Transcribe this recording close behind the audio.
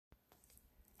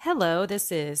Hello,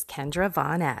 this is Kendra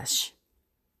Von Esch.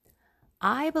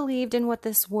 I believed in what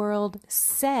this world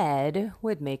said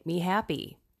would make me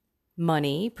happy.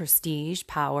 Money, prestige,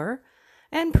 power,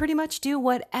 and pretty much do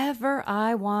whatever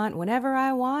I want whenever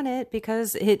I want it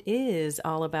because it is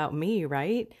all about me,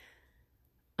 right?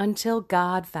 Until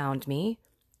God found me,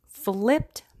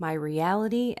 flipped my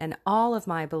reality and all of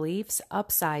my beliefs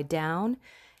upside down,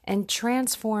 and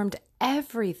transformed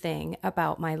everything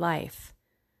about my life.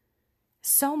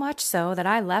 So much so that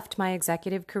I left my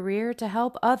executive career to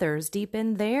help others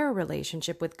deepen their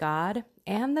relationship with God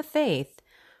and the faith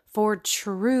for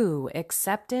true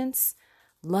acceptance,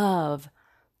 love,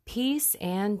 peace,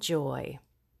 and joy.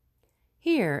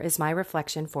 Here is my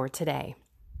reflection for today.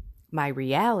 My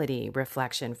reality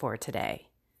reflection for today.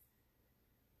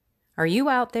 Are you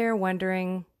out there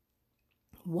wondering,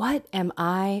 what am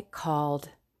I called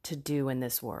to do in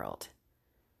this world?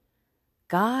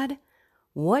 God,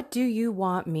 what do you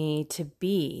want me to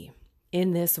be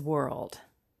in this world?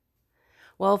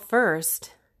 Well,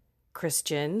 first,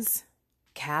 Christians,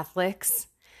 Catholics,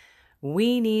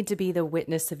 we need to be the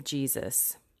witness of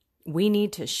Jesus. We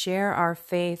need to share our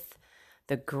faith,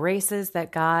 the graces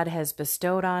that God has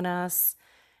bestowed on us,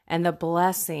 and the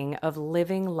blessing of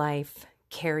living life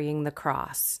carrying the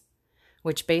cross,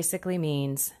 which basically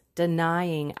means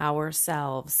denying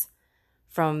ourselves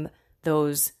from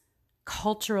those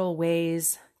cultural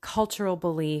ways, cultural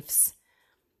beliefs,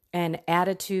 and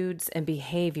attitudes and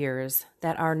behaviors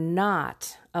that are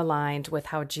not aligned with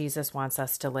how Jesus wants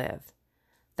us to live.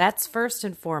 That's first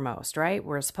and foremost, right?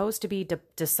 We're supposed to be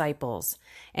disciples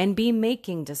and be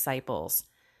making disciples.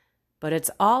 But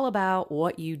it's all about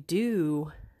what you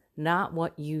do, not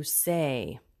what you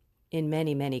say in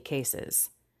many, many cases.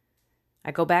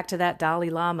 I go back to that Dalai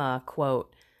Lama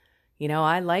quote.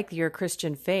 I like your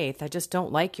Christian faith. I just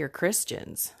don't like your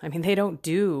Christians. I mean, they don't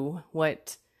do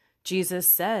what Jesus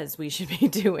says we should be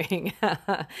doing.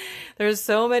 There's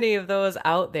so many of those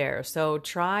out there, so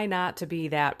try not to be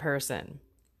that person.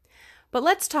 But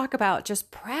let's talk about just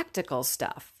practical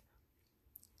stuff.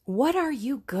 What are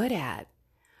you good at?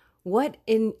 What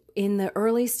in the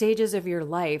early stages of your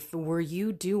life were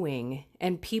you doing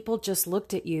and people just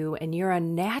looked at you and you're a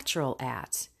natural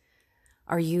at?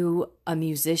 Are you a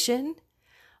musician?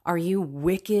 Are you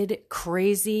wicked,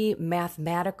 crazy,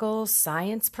 mathematical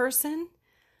science person?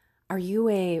 Are you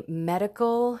a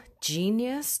medical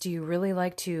genius? Do you really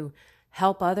like to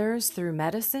help others through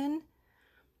medicine?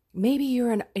 Maybe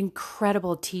you're an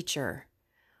incredible teacher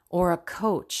or a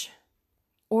coach,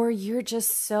 or you're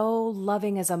just so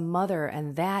loving as a mother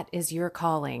and that is your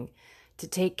calling, to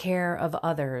take care of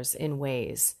others in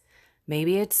ways.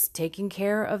 Maybe it's taking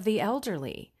care of the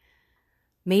elderly.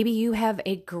 Maybe you have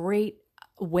a great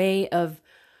way of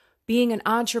being an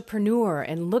entrepreneur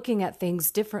and looking at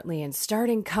things differently and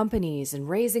starting companies and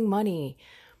raising money.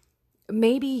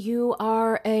 Maybe you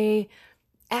are an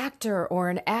actor or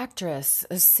an actress,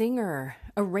 a singer,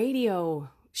 a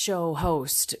radio show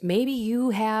host. Maybe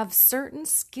you have certain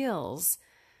skills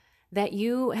that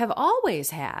you have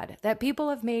always had that people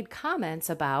have made comments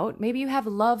about. Maybe you have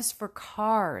loves for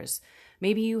cars.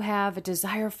 Maybe you have a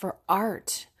desire for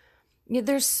art.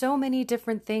 There's so many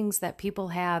different things that people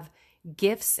have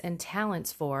gifts and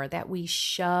talents for that we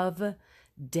shove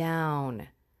down.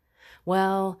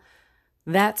 Well,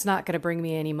 that's not going to bring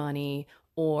me any money.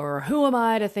 Or who am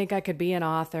I to think I could be an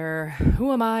author?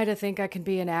 Who am I to think I can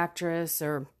be an actress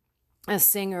or a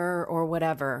singer or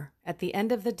whatever? At the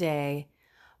end of the day,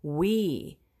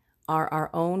 we are our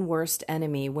own worst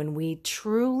enemy when we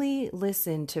truly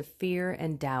listen to fear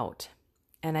and doubt.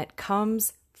 And it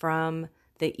comes from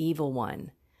the evil one.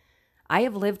 I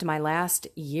have lived my last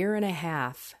year and a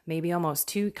half, maybe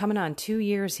almost coming on 2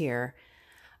 years here,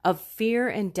 of fear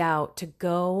and doubt to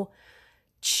go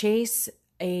chase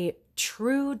a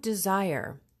true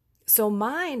desire. So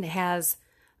mine has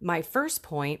my first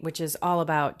point, which is all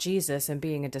about Jesus and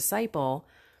being a disciple,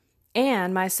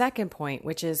 and my second point,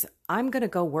 which is I'm going to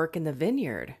go work in the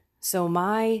vineyard. So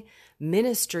my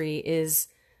ministry is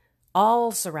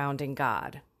all surrounding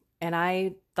God. And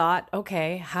I thought,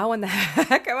 okay, how in the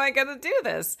heck am I going to do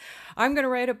this? I'm going to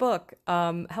write a book.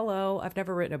 Hello, I've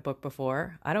never written a book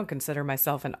before. I don't consider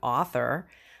myself an author.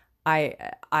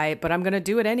 But I'm going to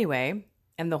do it anyway.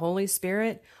 And the Holy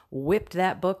Spirit whipped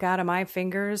that book out of my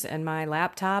fingers and my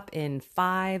laptop in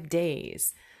 5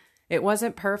 days. It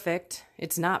wasn't perfect.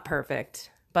 It's not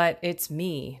perfect, but it's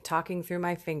me talking through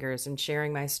my fingers and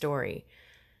sharing my story.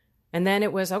 And then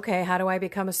it was, okay, how do I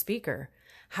become a speaker?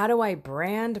 How do I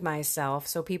brand myself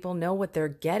so people know what they're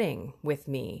getting with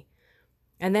me?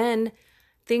 And then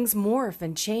things morph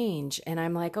and change. And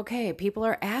I'm like, okay, people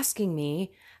are asking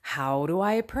me, how do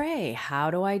I pray?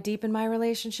 How do I deepen my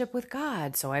relationship with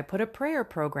God? So I put a prayer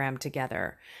program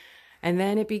together. And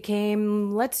then it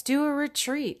became, let's do a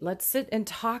retreat. Let's sit and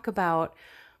talk about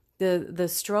the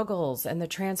struggles and the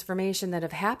transformation that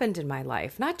have happened in my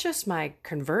life. Not just my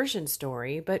conversion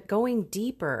story, but going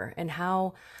deeper and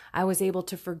how I was able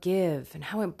to forgive and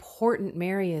how important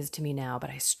Mary is to me now,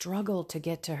 but I struggled to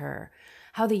get to her.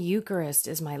 How the Eucharist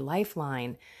is my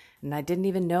lifeline. And I didn't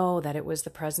even know that it was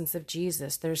the presence of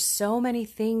Jesus. There's so many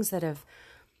things that have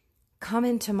come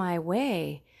into my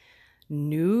way.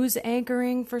 News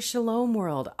anchoring for Shalom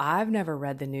World. I've never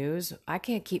read the news. I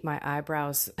can't keep my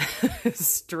eyebrows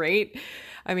straight.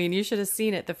 I mean, you should have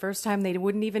seen it. The first time they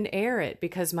wouldn't even air it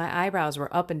because my eyebrows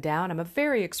were up and down. I'm a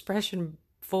very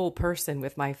expressionful person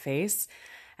with my face.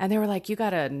 And they were like, you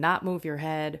got to not move your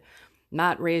head,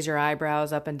 not raise your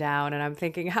eyebrows up and down. And I'm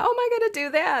thinking, how am I going to do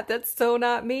that? That's so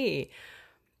not me.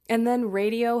 And then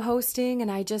radio hosting.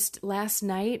 And I just last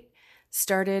night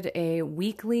started a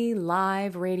weekly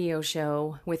live radio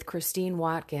show with Christine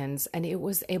Watkins, and it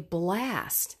was a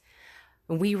blast.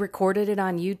 We recorded it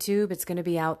on YouTube. It's going to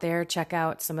be out there. Check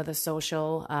out some of the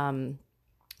social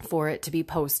for it to be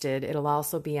posted. It'll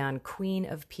also be on Queen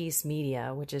of Peace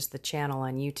Media, which is the channel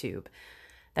on YouTube.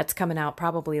 That's coming out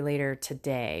probably later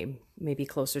today, maybe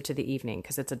closer to the evening,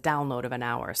 because it's a download of an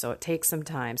hour, so it takes some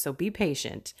time. So be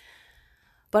patient.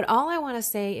 But all I want to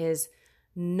say is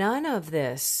none of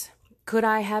this could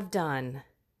I have done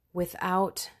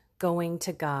without going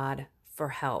to God for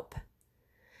help.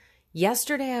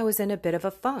 Yesterday, I was in a bit of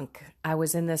a funk. I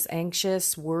was in this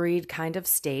anxious, worried kind of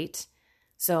state.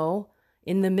 So,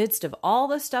 in the midst of all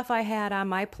the stuff I had on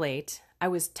my plate, I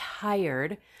was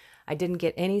tired. I didn't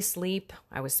get any sleep.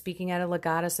 I was speaking at a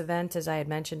Legatus event, as I had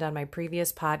mentioned on my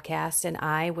previous podcast, and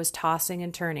I was tossing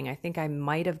and turning. I think I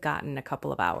might have gotten a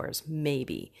couple of hours,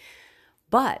 maybe.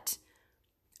 But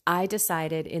I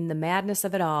decided in the madness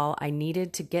of it all, I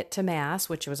needed to get to Mass,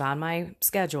 which was on my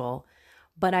schedule,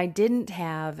 but I didn't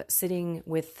have sitting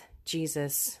with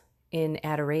Jesus in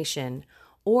adoration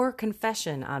or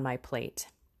confession on my plate.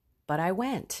 But I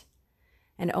went.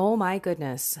 And oh my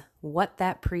goodness, what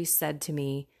that priest said to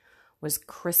me was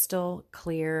crystal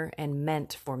clear and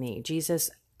meant for me. Jesus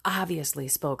obviously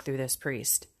spoke through this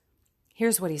priest.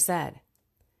 Here's what he said.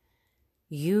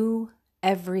 You,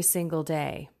 every single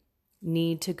day,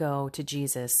 need to go to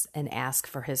Jesus and ask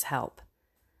for his help.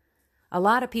 A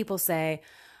lot of people say,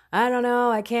 I don't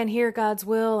know, I can't hear God's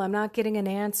will, I'm not getting an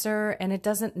answer, and it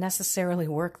doesn't necessarily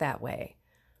work that way.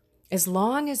 As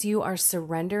long as you are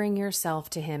surrendering yourself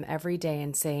to him every day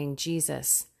and saying,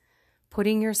 Jesus,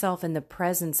 putting yourself in the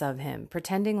presence of him,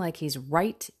 pretending like he's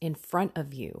right in front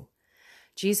of you.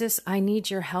 Jesus, I need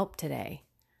your help today.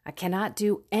 I cannot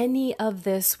do any of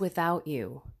this without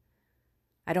you.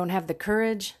 I don't have the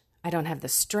courage. I don't have the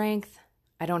strength.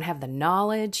 I don't have the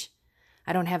knowledge.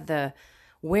 I don't have the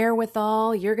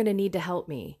wherewithal. You're going to need to help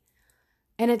me.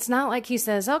 And it's not like he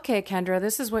says, okay, Kendra,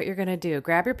 this is what you're going to do.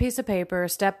 Grab your piece of paper,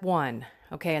 step 1.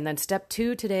 Okay, and then step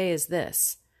 2 today is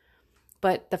this.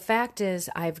 But the fact is,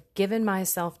 I've given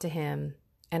myself to him,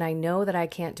 and I know that I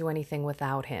can't do anything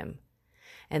without him.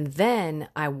 And then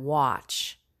I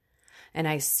watch, and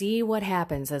I see what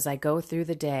happens as I go through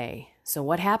the day. So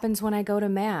what happens when I go to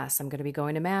Mass? I'm going to be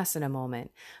going to Mass in a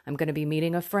moment. I'm going to be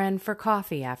meeting a friend for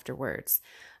coffee afterwards.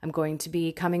 I'm going to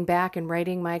be coming back and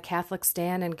writing my Catholic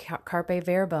Stand and Carpe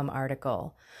Verbum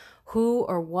article. Who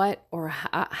or what or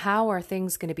how are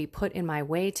things going to be put in my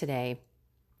way today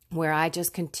where I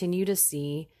just continue to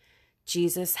see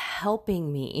Jesus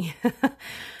helping me?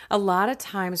 A lot of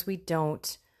times we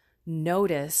don't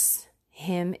notice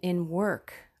him in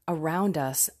work around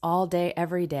us all day,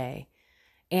 every day.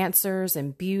 Answers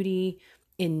and beauty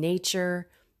in nature,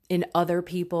 in other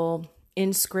people,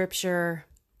 in scripture,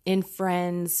 in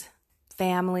friends,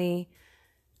 family.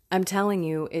 I'm telling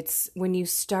you, it's when you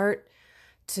start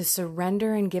to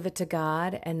surrender and give it to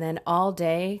God and then all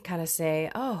day kind of say,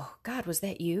 oh, God, was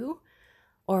that you?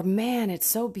 Or man, it's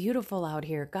so beautiful out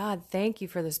here. God, thank you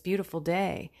for this beautiful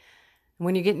day.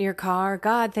 When you get in your car,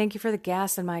 God, thank you for the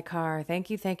gas in my car.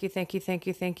 Thank you, thank you, thank you, thank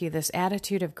you, thank you. This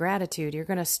attitude of gratitude, you're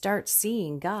going to start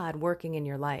seeing God working in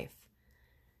your life.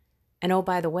 And oh,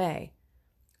 by the way,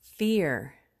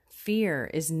 fear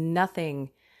is nothing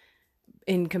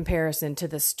in comparison to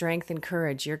the strength and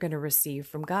courage you're going to receive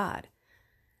from God.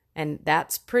 And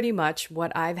that's pretty much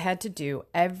what I've had to do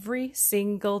every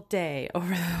single day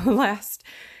over the last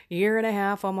year and a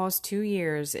half, almost 2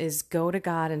 years, is go to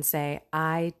God and say,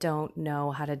 I don't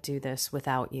know how to do this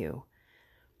without you.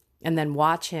 And then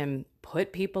watch him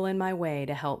put people in my way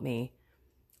to help me,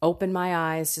 open my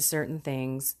eyes to certain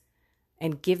things,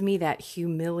 and give me that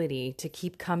humility to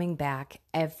keep coming back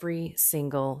every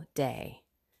single day.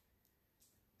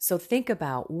 So think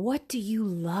about, what do you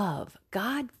love?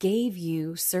 God gave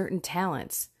you certain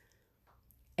talents,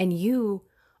 and you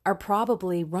are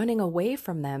probably running away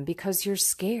from them because you're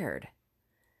scared.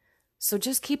 So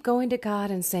just keep going to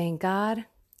God and saying, God,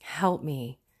 help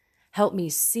me. Help me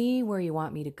see where you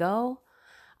want me to go.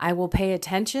 I will pay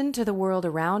attention to the world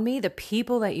around me, the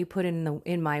people that you put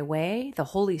in my way, the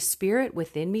Holy Spirit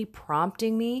within me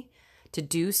prompting me to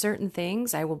do certain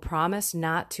things. I will promise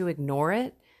not to ignore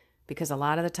it, because a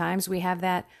lot of the times we have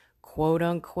that quote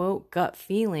unquote gut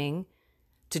feeling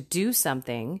to do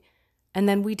something and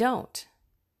then we don't.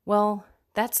 Well,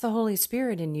 that's the Holy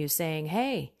Spirit in you saying,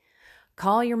 hey,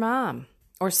 call your mom,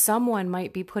 or someone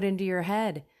might be put into your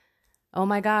head. Oh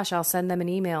my gosh, I'll send them an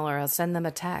email or I'll send them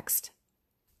a text.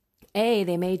 A,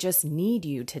 they may just need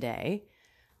you today,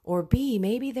 or B,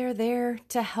 maybe they're there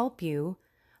to help you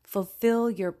fulfill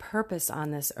your purpose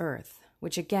on this earth,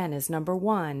 which again is number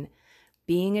one,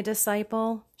 being a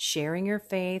disciple, sharing your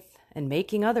faith, and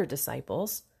making other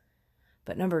disciples.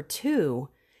 But number two,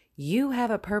 you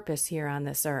have a purpose here on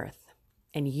this earth,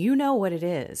 and you know what it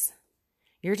is.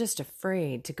 You're just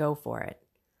afraid to go for it.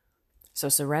 So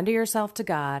surrender yourself to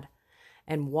God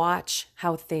and watch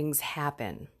how things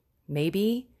happen.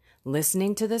 Maybe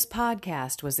listening to this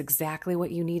podcast was exactly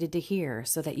what you needed to hear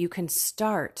so that you can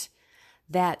start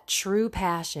that true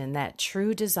passion, that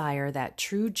true desire, that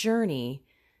true journey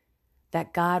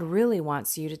that God really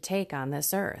wants you to take on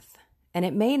this earth. And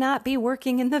it may not be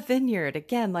working in the vineyard.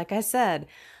 Again, like I said,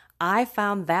 I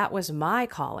found that was my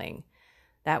calling.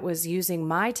 That was using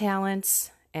my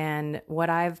talents and what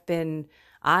I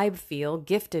feel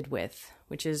gifted with,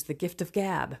 which is the gift of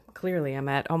gab. Clearly, I'm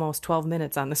at almost 12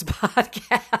 minutes on this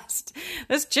podcast,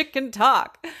 this chicken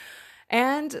talk.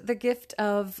 And the gift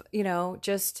of,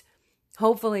 just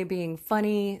hopefully being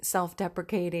funny,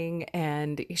 self-deprecating,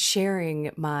 and sharing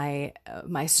my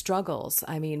struggles.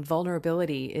 I mean,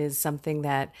 vulnerability is something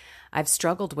that I've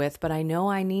struggled with, but I know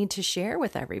I need to share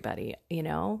with everybody.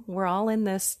 We're all in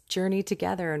this journey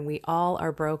together and we all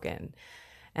are broken.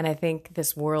 And I think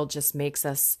this world just makes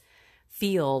us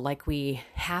feel like we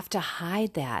have to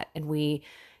hide that and we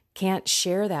can't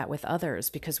share that with others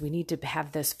because we need to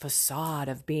have this facade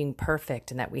of being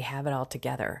perfect and that we have it all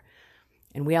together.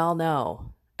 And we all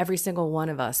know, every single one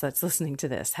of us that's listening to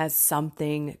this has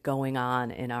something going on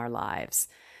in our lives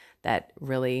that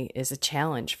really is a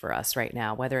challenge for us right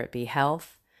now, whether it be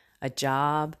health, a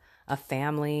job, a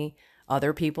family,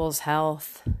 other people's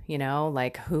health,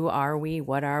 like who are we,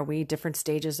 what are we, different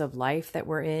stages of life that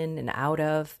we're in and out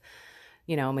of.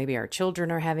 Maybe our children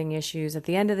are having issues. At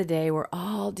the end of the day, we're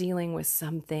all dealing with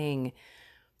something,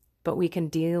 but we can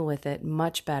deal with it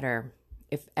much better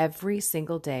if every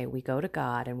single day we go to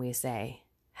God and we say,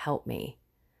 help me,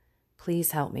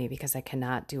 please help me, because I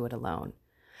cannot do it alone.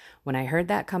 When I heard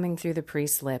that coming through the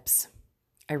priest's lips,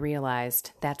 I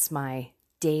realized that's my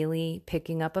daily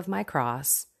picking up of my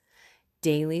cross,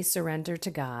 daily surrender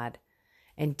to God,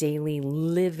 and daily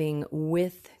living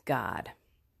with God.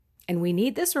 And we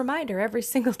need this reminder every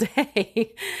single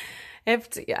day.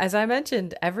 As I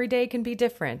mentioned, every day can be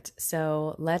different.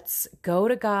 So let's go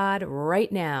to God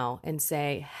right now and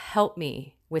say, help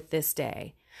me with this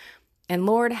day. And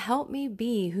Lord, help me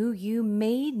be who you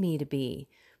made me to be.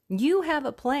 You have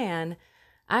a plan.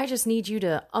 I just need you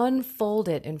to unfold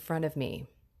it in front of me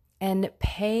and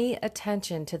pay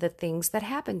attention to the things that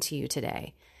happen to you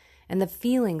today and the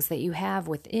feelings that you have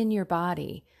within your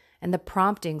body and the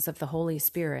promptings of the Holy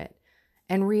Spirit.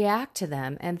 And react to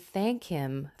them and thank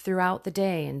him throughout the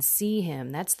day and see him.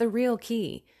 That's the real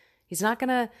key. He's not going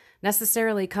to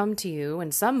necessarily come to you.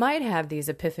 And some might have these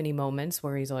epiphany moments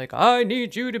where he's like, I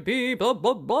need you to be blah,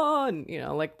 blah, blah. And,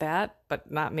 like that,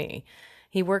 but not me.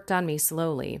 He worked on me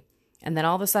slowly. And then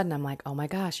all of a sudden I'm like, oh my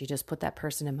gosh, you just put that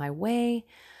person in my way.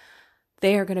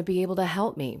 They are going to be able to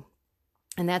help me.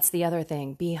 And that's the other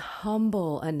thing. Be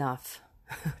humble enough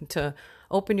to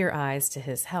open your eyes to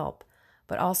his help,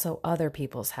 but also other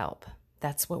people's help.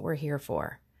 That's what we're here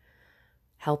for.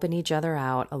 Helping each other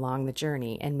out along the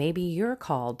journey. And maybe you're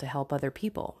called to help other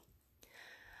people.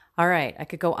 All right, I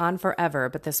could go on forever,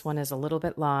 but this one is a little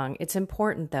bit long. It's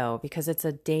important though, because it's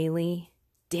a daily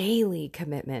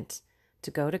commitment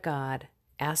to go to God,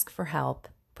 ask for help,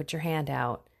 put your hand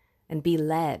out, and be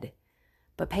led.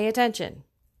 But pay attention.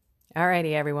 All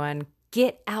righty, everyone.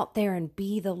 Get out there and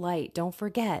be the light. Don't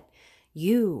forget,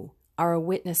 you are a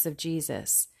witness of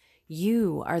Jesus.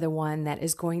 You are the one that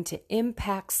is going to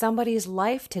impact somebody's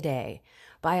life today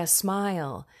by a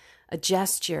smile, a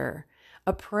gesture,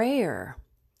 a prayer.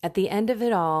 At the end of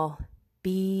it all,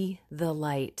 be the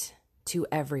light. to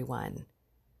everyone.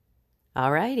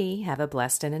 Alrighty, have a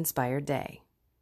blessed and inspired day.